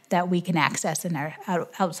there that we can access in our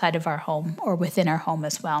outside of our home or within our home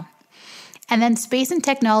as well. And then space and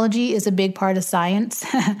technology is a big part of science.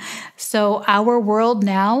 So our world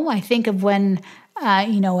now, I think of when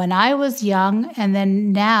I was young, and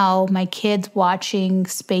then now my kids watching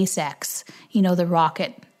SpaceX, the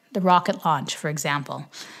rocket launch, for example,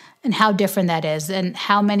 and how different that is, and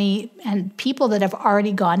how many and people that have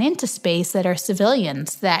already gone into space that are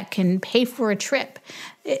civilians that can pay for a trip.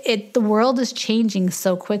 The world is changing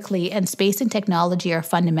so quickly, and space and technology are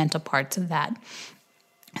fundamental parts of that.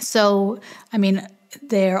 So, I mean,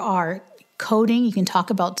 there are coding. You can talk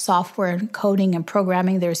about software and coding and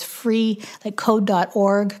programming. There's free, like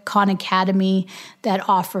code.org, Khan Academy, that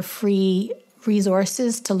offer free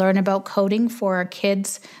resources to learn about coding for our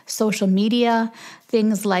kids. Social media,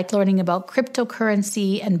 things like learning about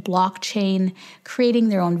cryptocurrency and blockchain, creating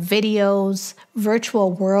their own videos,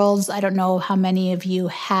 virtual worlds. I don't know how many of you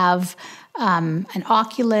have an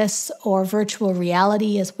Oculus or virtual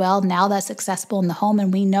reality as well. Now that's accessible in the home,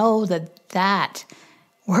 and we know that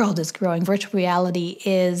world is growing. Virtual reality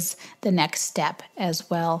is the next step as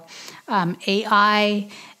well. AI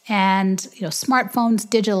and smartphones,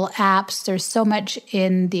 digital apps. There's so much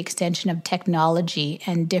in the extension of technology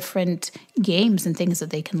and different games and things that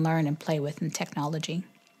they can learn and play with in technology.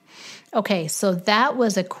 Okay, so that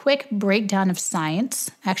was a quick breakdown of science.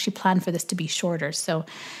 I actually planned for this to be shorter, so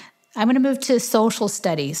I'm going to move to social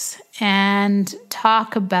studies and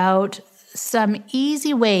talk about some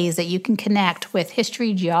easy ways that you can connect with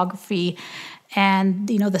history, geography, And,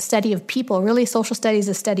 the study of people, really social studies,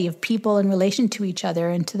 is a study of people in relation to each other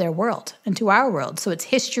and to their world and to our world. So it's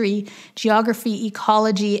history, geography,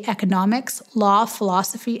 ecology, economics, law,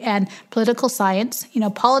 philosophy, and political science.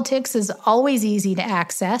 Politics is always easy to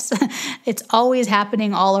access. It's always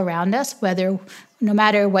happening all around us, no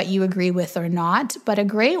matter what you agree with or not. But a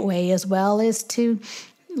great way as well is to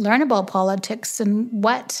learn about politics and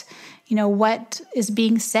what is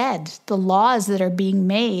being said, the laws that are being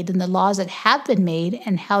made and the laws that have been made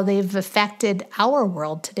and how they've affected our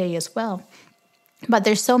world today as well. But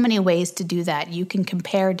there's so many ways to do that. You can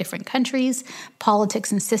compare different countries,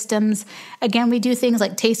 politics and systems. Again, we do things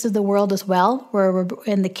like Taste of the World as well, where we're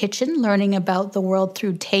in the kitchen learning about the world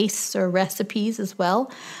through tastes or recipes as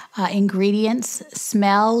well. Ingredients,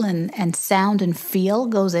 smell and sound and feel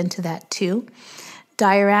goes into that too.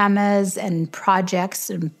 Dioramas and projects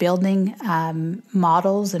and building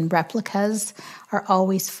models and replicas are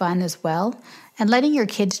always fun as well. And letting your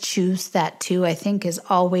kids choose that too, I think, is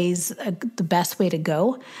always the best way to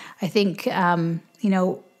go. I think,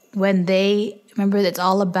 when they remember, it's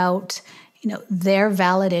all about, their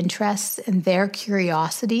valid interests and their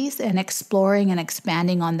curiosities and exploring and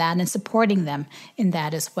expanding on that and supporting them in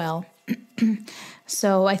that as well.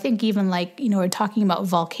 So I think even we're talking about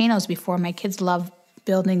volcanoes before. My kids love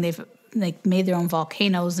building. They've made their own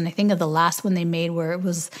volcanoes. And I think of the last one they made where it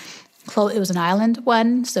was an island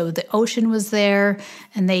one, so the ocean was there,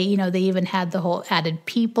 and they even had the whole added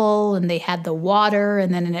people, and they had the water,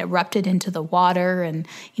 and then it erupted into the water, and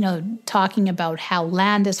talking about how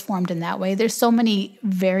land is formed in that way. There's so many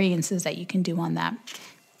variances that you can do on that.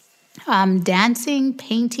 Dancing,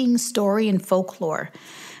 painting, story, and folklore.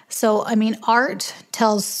 So, art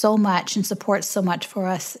tells so much and supports so much for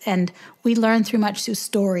us, and we learn through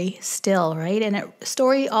story still, right? And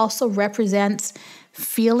story also represents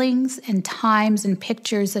feelings and times and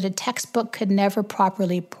pictures that a textbook could never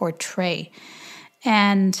properly portray.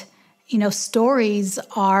 And, stories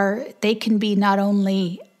they can be not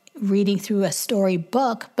only reading through a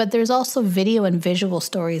storybook, but there's also video and visual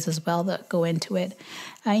stories as well that go into it.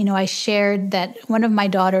 I shared that one of my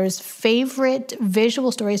daughter's favorite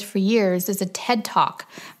visual stories for years is a TED Talk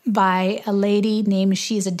by a lady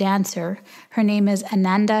she's a dancer. Her name is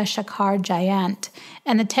Ananda Shankar Jayant.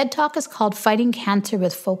 And the TED Talk is called Fighting Cancer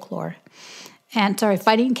with Folklore.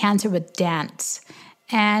 Fighting Cancer with Dance.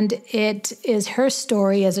 And it is her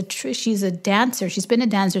story she's a dancer. She's been a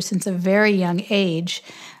dancer since a very young age,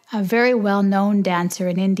 a very well-known dancer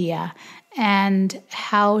in India, and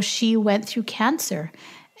how she went through cancer.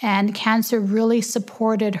 And cancer really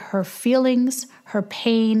supported her feelings, her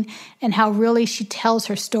pain, and how really she tells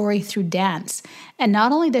her story through dance. And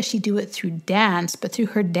not only does she do it through dance, but through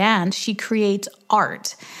her dance, she creates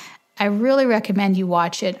art. I really recommend you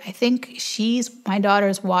watch it. I think my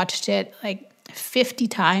daughter's watched it 50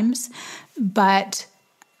 times, but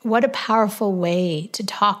what a powerful way to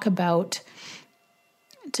talk about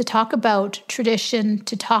tradition,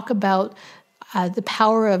 to talk about the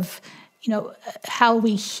power of how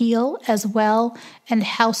we heal as well, and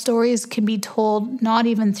how stories can be told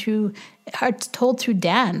told through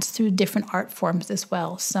dance, through different art forms as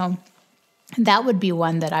well. So that would be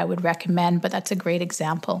one that I would recommend, but that's a great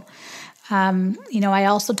example. I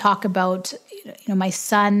also talk about, my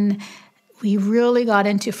son, we really got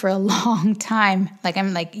into for a long time,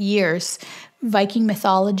 years, Viking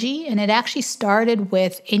mythology, and it actually started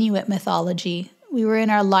with Inuit mythology. We were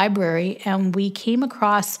in our library and we came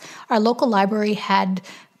across, our local library had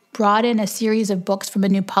brought in a series of books from a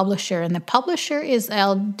new publisher. And the publisher is,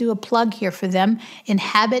 I'll do a plug here for them,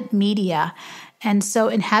 Inhabit Media. And so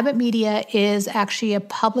Inhabit Media is actually a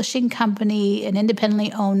publishing company, an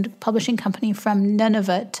independently owned publishing company from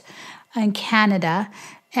Nunavut in Canada.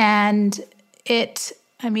 And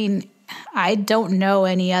I don't know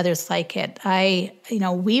any others like it.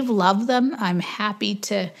 We've loved them. I'm happy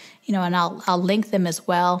to, and I'll link them as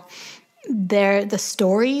well. They're the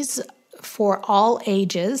stories for all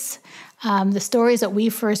ages. The stories that we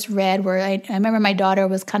first read were, I remember my daughter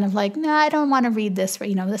was kind of like, no, I don't want to read this.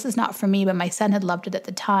 This is not for me. But my son had loved it at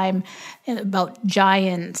the time, about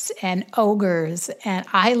giants and ogres. And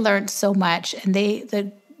I learned so much. And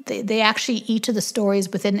they actually, each of the stories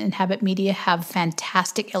within Inhabit Media have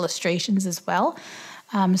fantastic illustrations as well.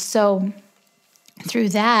 So through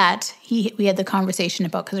that, we had the conversation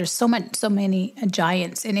about, because there's so many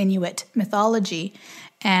giants in Inuit mythology.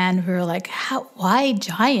 And we were like, why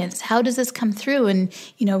giants? How does this come through? And,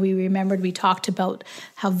 we remembered, we talked about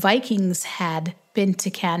how Vikings had been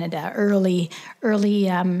to Canada, early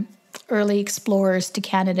explorers to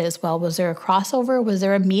Canada as well. Was there a crossover? Was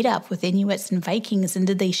there a meetup with Inuits and Vikings? And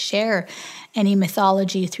did they share any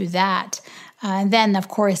mythology through that? And then, of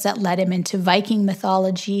course, that led him into Viking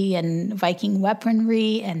mythology and Viking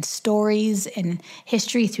weaponry and stories and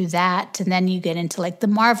history through that. And then you get into like the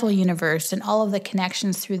Marvel universe and all of the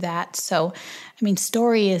connections through that. So, I mean,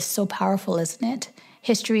 story is so powerful, isn't it?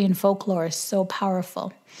 History and folklore is so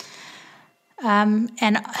powerful. And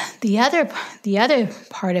the other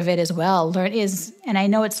part of it as well is, and I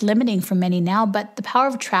know it's limiting for many now, but the power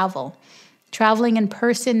of travel. Traveling in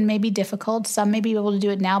person may be difficult. Some may be able to do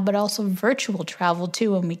it now, but also virtual travel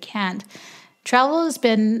too when we can't. Travel has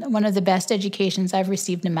been one of the best educations I've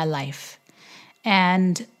received in my life.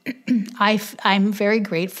 And I'm very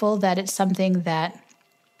grateful that it's something that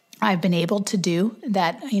I've been able to do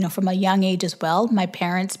that, from a young age as well. My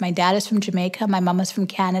dad is from Jamaica, my mom is from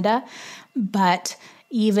Canada, but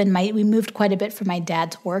we moved quite a bit for my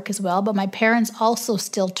dad's work as well, but my parents also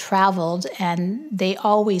still traveled, and they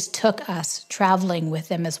always took us traveling with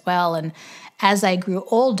them as well. And as I grew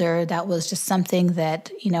older, that was just something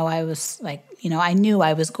that, I was like, I knew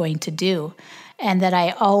I was going to do, and that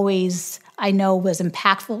I know was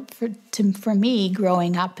impactful for me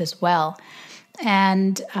growing up as well.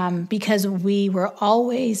 And because we were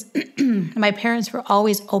always, my parents were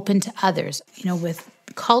always open to others, with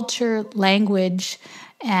culture, language,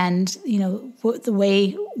 and the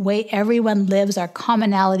way everyone lives, our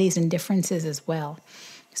commonalities and differences as well.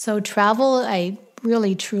 So travel, I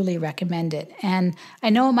really truly recommend it. And I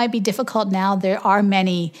know it might be difficult now. There are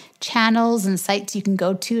many channels and sites you can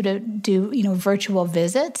go to do virtual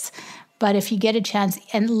visits. But if you get a chance,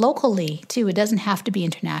 and locally too, it doesn't have to be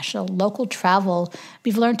international. Local travel,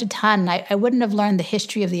 we've learned a ton. I wouldn't have learned the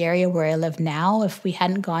history of the area where I live now if we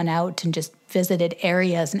hadn't gone out and just visited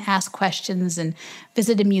areas and asked questions and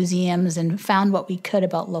visited museums and found what we could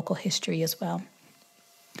about local history as well.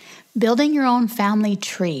 Building your own family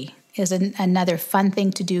tree is another fun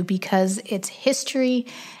thing to do because it's history,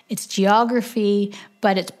 it's geography,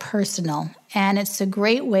 but it's personal. And it's a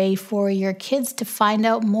great way for your kids to find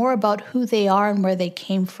out more about who they are and where they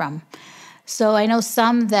came from. So I know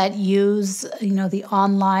some that use, the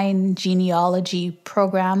online genealogy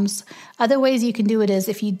programs. Other ways you can do it is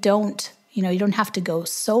if you don't have to go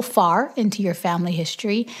so far into your family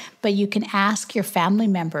history, but you can ask your family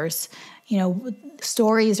members,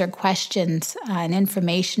 stories or questions and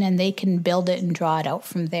information, and they can build it and draw it out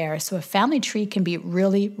from there. So a family tree can be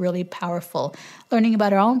really, really powerful, learning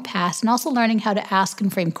about our own past and also learning how to ask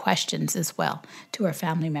and frame questions as well to our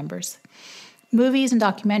family members. Movies and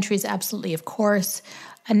documentaries, absolutely, of course.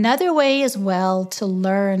 Another way as well to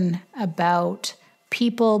learn about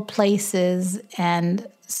people, places, and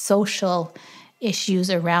social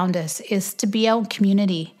issues around us is to be out in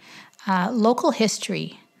community, local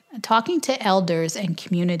history, talking to elders and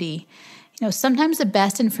community. Sometimes the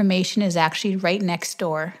best information is actually right next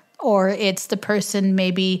door, or it's the person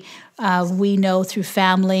maybe we know through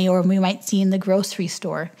family, or we might see in the grocery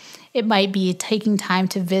store. It might be taking time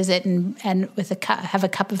to visit and have a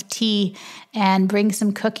cup of tea and bring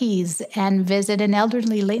some cookies and visit an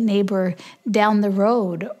elderly neighbor down the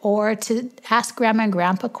road, or to ask grandma and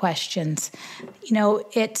grandpa questions.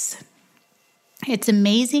 It's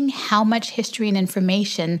amazing how much history and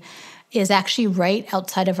information is actually right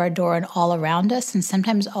outside of our door and all around us, and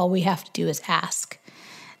sometimes all we have to do is ask.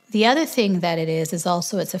 The other thing that it is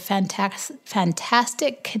also it's a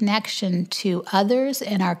fantastic connection to others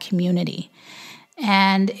in our community.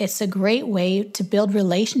 And it's a great way to build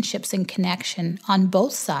relationships and connection on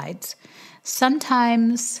both sides.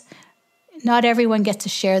 Sometimes not everyone gets to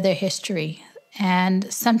share their history,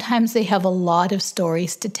 and sometimes they have a lot of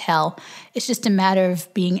stories to tell. It's just a matter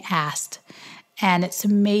of being asked. And it's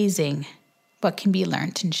amazing what can be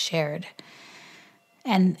learned and shared.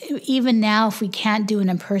 And even now, if we can't do it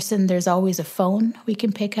in person, there's always a phone we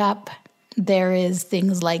can pick up. There is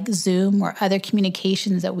things like Zoom or other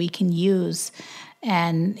communications that we can use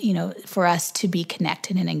and, for us to be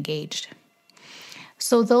connected and engaged.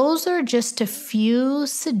 So those are just a few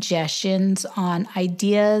suggestions on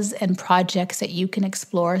ideas and projects that you can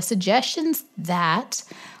explore, suggestions that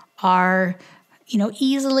are,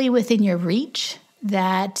 easily within your reach,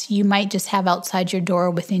 that you might just have outside your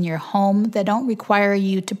door within your home, that don't require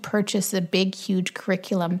you to purchase a big, huge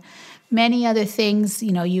curriculum. Many other things,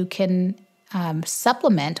 you can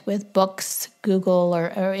supplement with books, Google,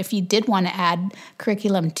 or if you did want to add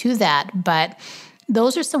curriculum to that. But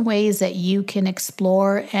those are some ways that you can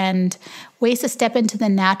explore and ways to step into the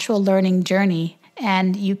natural learning journey,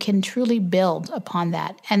 and you can truly build upon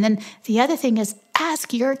that. And then the other thing is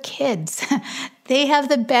ask your kids. they have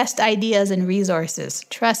the best ideas and resources.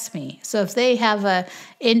 Trust me. So if they have a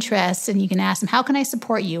interest and you can ask them, how can I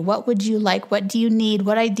support you? What would you like? What do you need?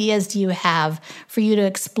 What ideas do you have for you to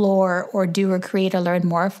explore or do or create or learn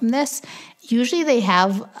more from this? Usually they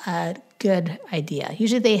have a good idea.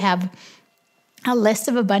 Usually they have a list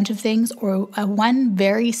of a bunch of things or one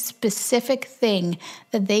very specific thing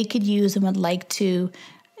that they could use and would like to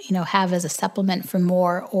have as a supplement for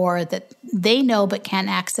more, or that they know but can't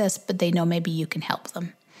access, but they know maybe you can help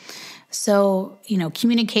them. So,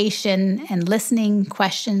 communication and listening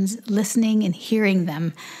and hearing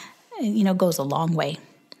them, goes a long way.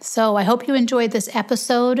 So I hope you enjoyed this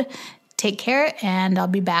episode. Take care, and I'll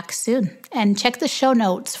be back soon. And check the show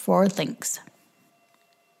notes for links.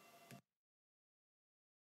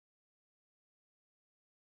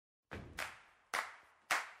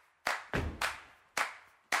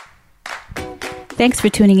 Thanks for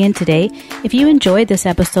tuning in today. If you enjoyed this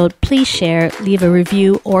episode, please share, leave a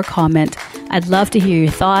review or comment. I'd love to hear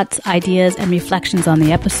your thoughts, ideas, and reflections on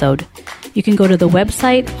the episode. You can go to the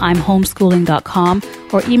website, imhomeschooling.com,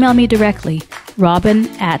 or email me directly,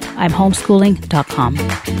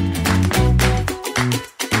 robin@imhomeschooling.com.